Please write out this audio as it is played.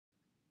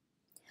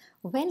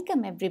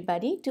Welcome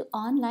everybody to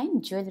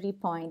Online Jewelry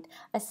Point,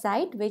 a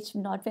site where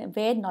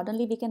not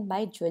only we can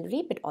buy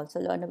jewelry but also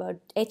learn about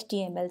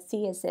HTML,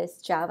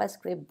 CSS,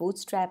 JavaScript,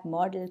 BootStrap,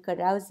 model,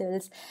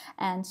 carousels,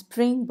 and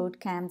Spring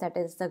Bootcamp, that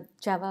is the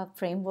Java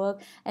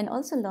framework, and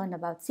also learn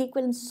about SQL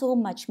and so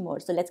much more.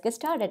 So let's get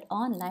started.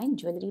 Online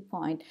Jewelry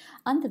Point.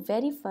 On the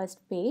very first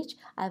page,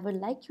 I would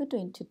like you to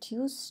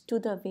introduce to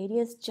the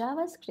various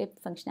JavaScript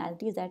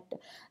functionalities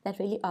that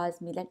really awes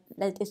me.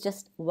 That is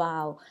just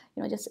wow.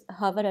 Just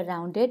hover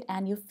around it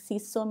and you see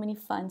so many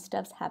fun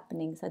stuffs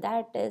happening. So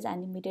that is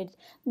animated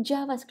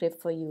JavaScript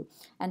for you,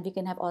 and we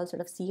can have all sort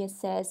of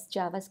CSS,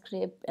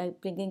 JavaScript,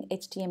 bringing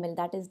HTML,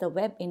 that is the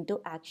web into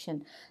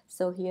action.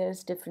 So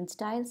here's different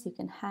styles you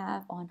can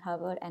have on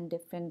hover, and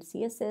different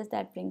CSS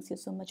that brings you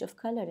so much of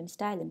color and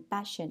style and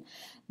passion.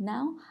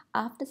 Now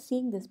after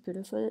seeing this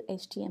beautiful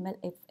HTML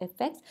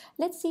effects,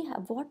 let's see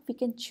what we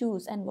can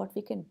choose and what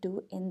we can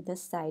do in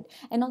this site,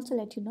 and also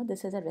let you know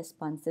this is a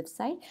responsive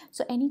site.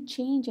 So any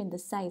change in the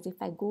size,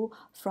 if I go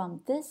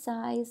from this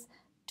size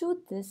to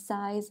this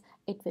size,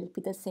 it will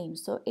be the same.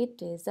 So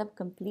it is a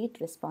complete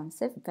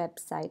responsive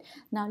website.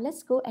 Now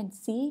let's go and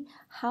see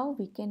how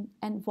we can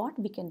and what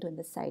we can do in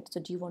the site. So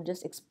do you want to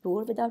just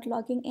explore without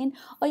logging in,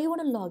 or you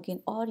want to log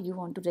in, or you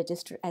want to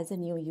register as a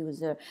new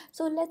user?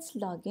 So let's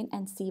log in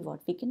and see what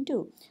we can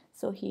do.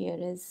 So here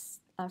is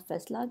our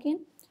first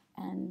login,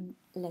 and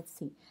let's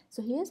see.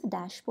 So here's a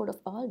dashboard of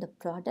all the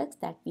products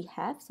that we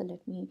have. So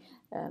let me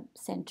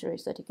center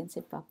it so that you can see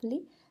it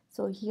properly.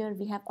 So here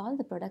we have all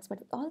the products, but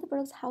with all the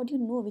products, how do you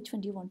know which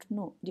one do you want to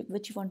know,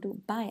 which you want to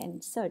buy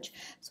and search?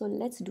 So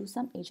let's do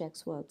some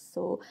Ajax works.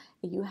 So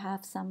you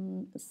have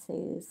some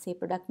say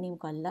product name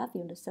called love.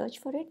 You want to search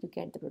for it, you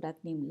get the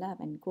product name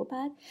love and go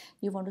back.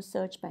 You want to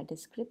search by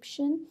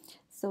description,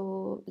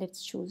 so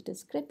let's choose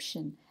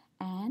description,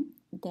 and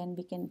then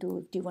we can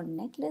do you want a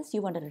necklace,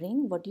 you want a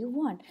ring, what do you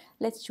want?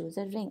 Let's choose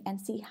a ring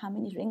and see how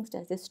many rings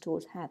does this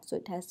store have. So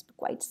it has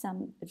quite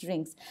some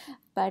rings,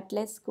 but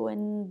let's go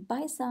and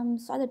buy some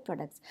solid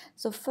products.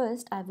 So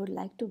first I would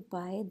like to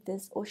buy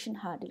this ocean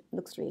heart. It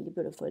looks really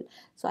beautiful,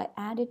 so I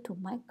add it to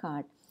my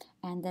cart,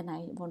 and then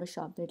I want to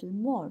shop a little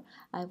more.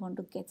 I want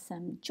to get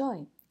some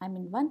joy. I'm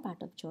in one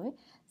part of joy,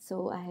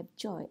 so I have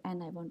joy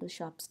and I want to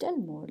shop still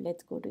more.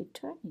 Let's go to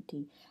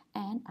eternity,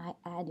 and I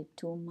add it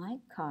to my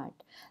cart.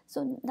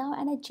 So now,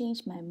 and I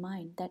change my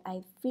mind that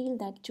I feel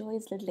that joy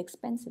is a little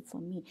expensive for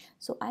me,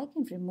 so I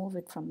can remove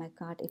it from my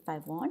cart if I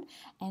want.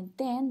 And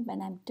then when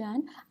I'm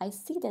done, I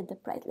see that the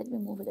price, let me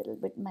move a little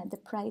bit, the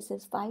price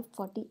is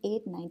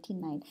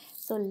 $548.99.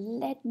 So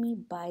let me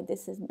buy,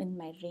 this is in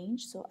my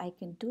range, so I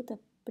can do the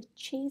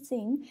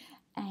purchasing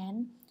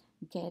and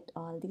get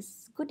all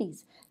these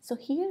goodies. So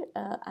here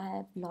I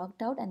have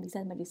logged out, and these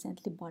are my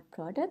recently bought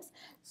products.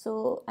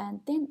 So, and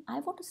then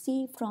I want to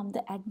see from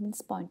the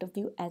admin's point of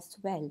view as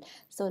well.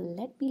 So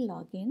let me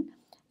log in.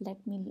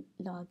 Let me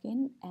log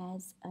in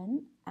as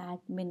an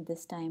admin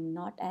this time,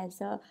 not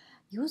as a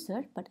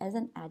user but as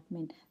an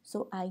admin.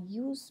 So I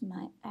use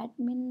my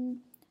admin.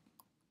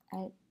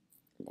 I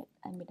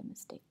made a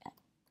mistake.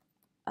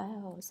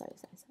 Oh, sorry.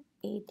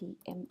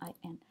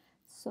 ADMIN.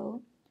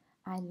 So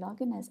I log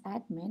in as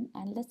admin,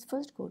 and let's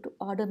first go to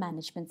order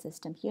management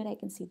system. Here I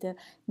can see the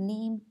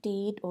name,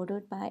 date,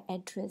 ordered by,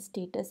 address,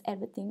 status,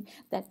 everything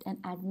that an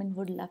admin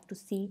would love to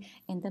see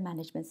in the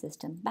management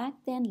system. Back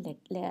then,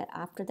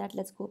 after that,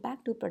 let's go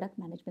back to product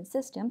management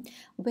system,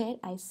 where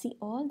I see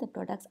all the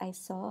products I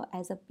saw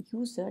as a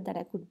user that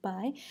I could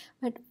buy,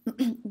 but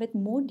with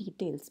more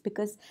details,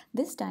 because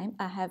this time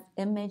I have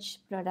image,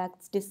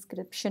 products,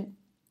 description,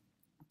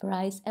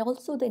 price,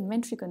 also the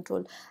inventory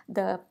control,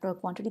 the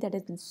quantity that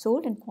has been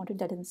sold and quantity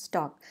that is in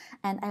stock.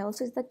 And I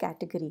also see the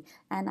category,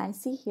 and I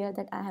see here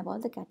that I have all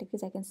the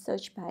categories. I can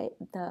search by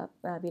the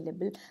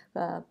available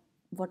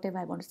whatever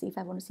I want to see. If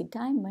I want to see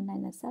diamond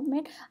and I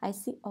submit, I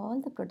see all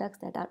the products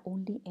that are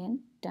only in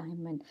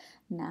diamond.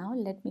 Now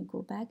let me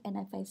go back, and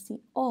if I see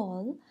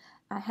all,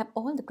 I have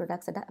all the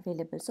products that are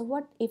available. So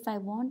what if I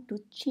want to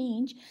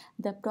change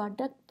the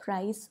product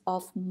price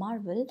of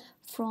Marvel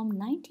from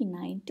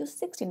 99 to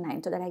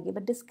 69, so that I give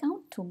a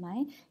discount to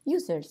my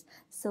users?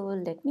 So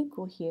let me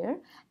go here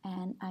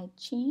and I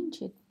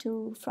change it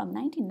to from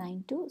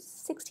 99 to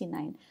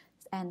 69,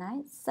 and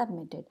I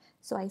submit it.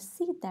 So I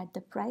see that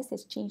the price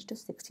has changed to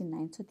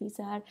 69. So these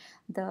are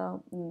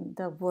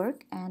the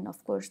work and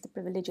of course the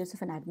privileges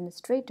of an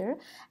administrator,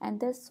 and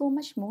there's so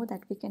much more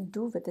that we can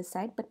do with this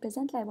site. But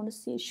presently I want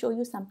to show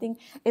you something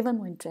even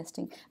more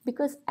interesting,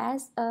 because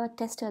as a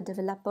tester,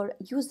 developer,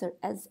 user,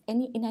 as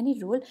in any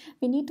role,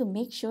 we need to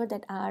make sure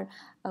that our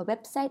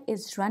website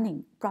is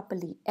running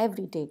properly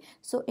every day.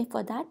 So if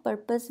for that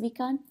purpose we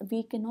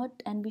cannot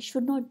and we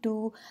should not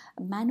do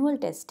manual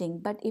testing,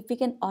 but if we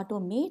can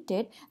automate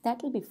it,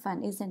 that will be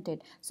fun, isn't it?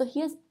 So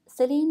here's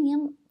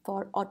Selenium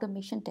for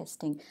automation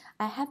testing.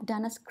 I have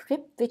done a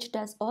script which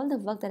does all the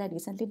work that I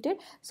recently did.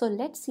 So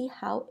let's see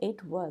how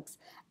it works.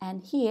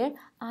 And here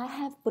I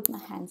have put my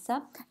hands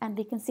up and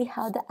we can see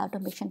how the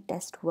automation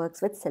test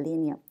works with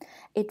Selenium.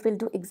 It will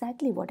do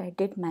exactly what I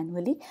did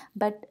manually,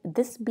 but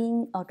this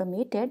being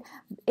automated,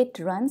 it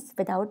runs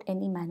without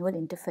any manual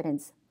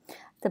interference.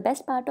 The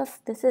best part of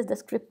this is the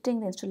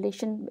scripting, the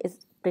installation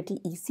is pretty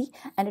easy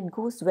and it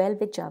goes well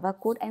with Java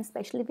code and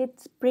especially with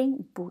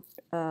Spring Boot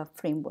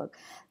framework.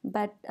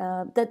 But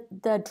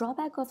the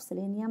drawback of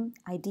Selenium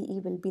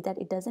IDE will be that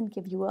it doesn't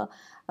give you a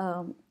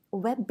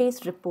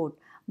web-based report.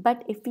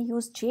 But if we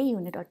use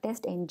JUnit or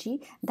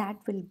TestNG, that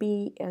will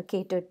be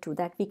catered to,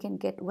 that we can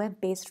get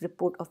web-based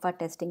report of our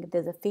testing. If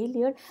there's a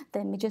failure, the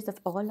images of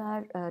all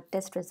our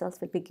test results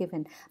will be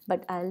given.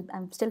 But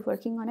I'm still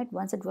working on it.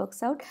 Once it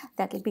works out,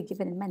 that will be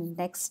given in my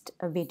next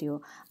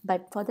video.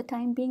 But for the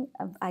time being,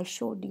 I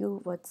showed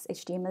you what's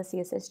HTML,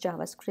 CSS,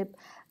 JavaScript,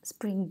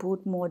 Spring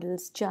Boot,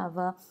 models,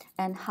 Java,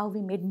 and how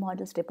we made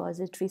models,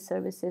 repository,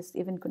 services,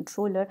 even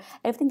controller,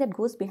 everything that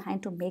goes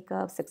behind to make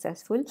a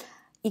successful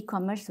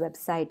e-commerce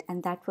website.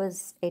 And that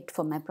was it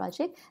for my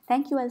project.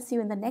 Thank you. I'll see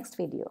you in the next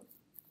video.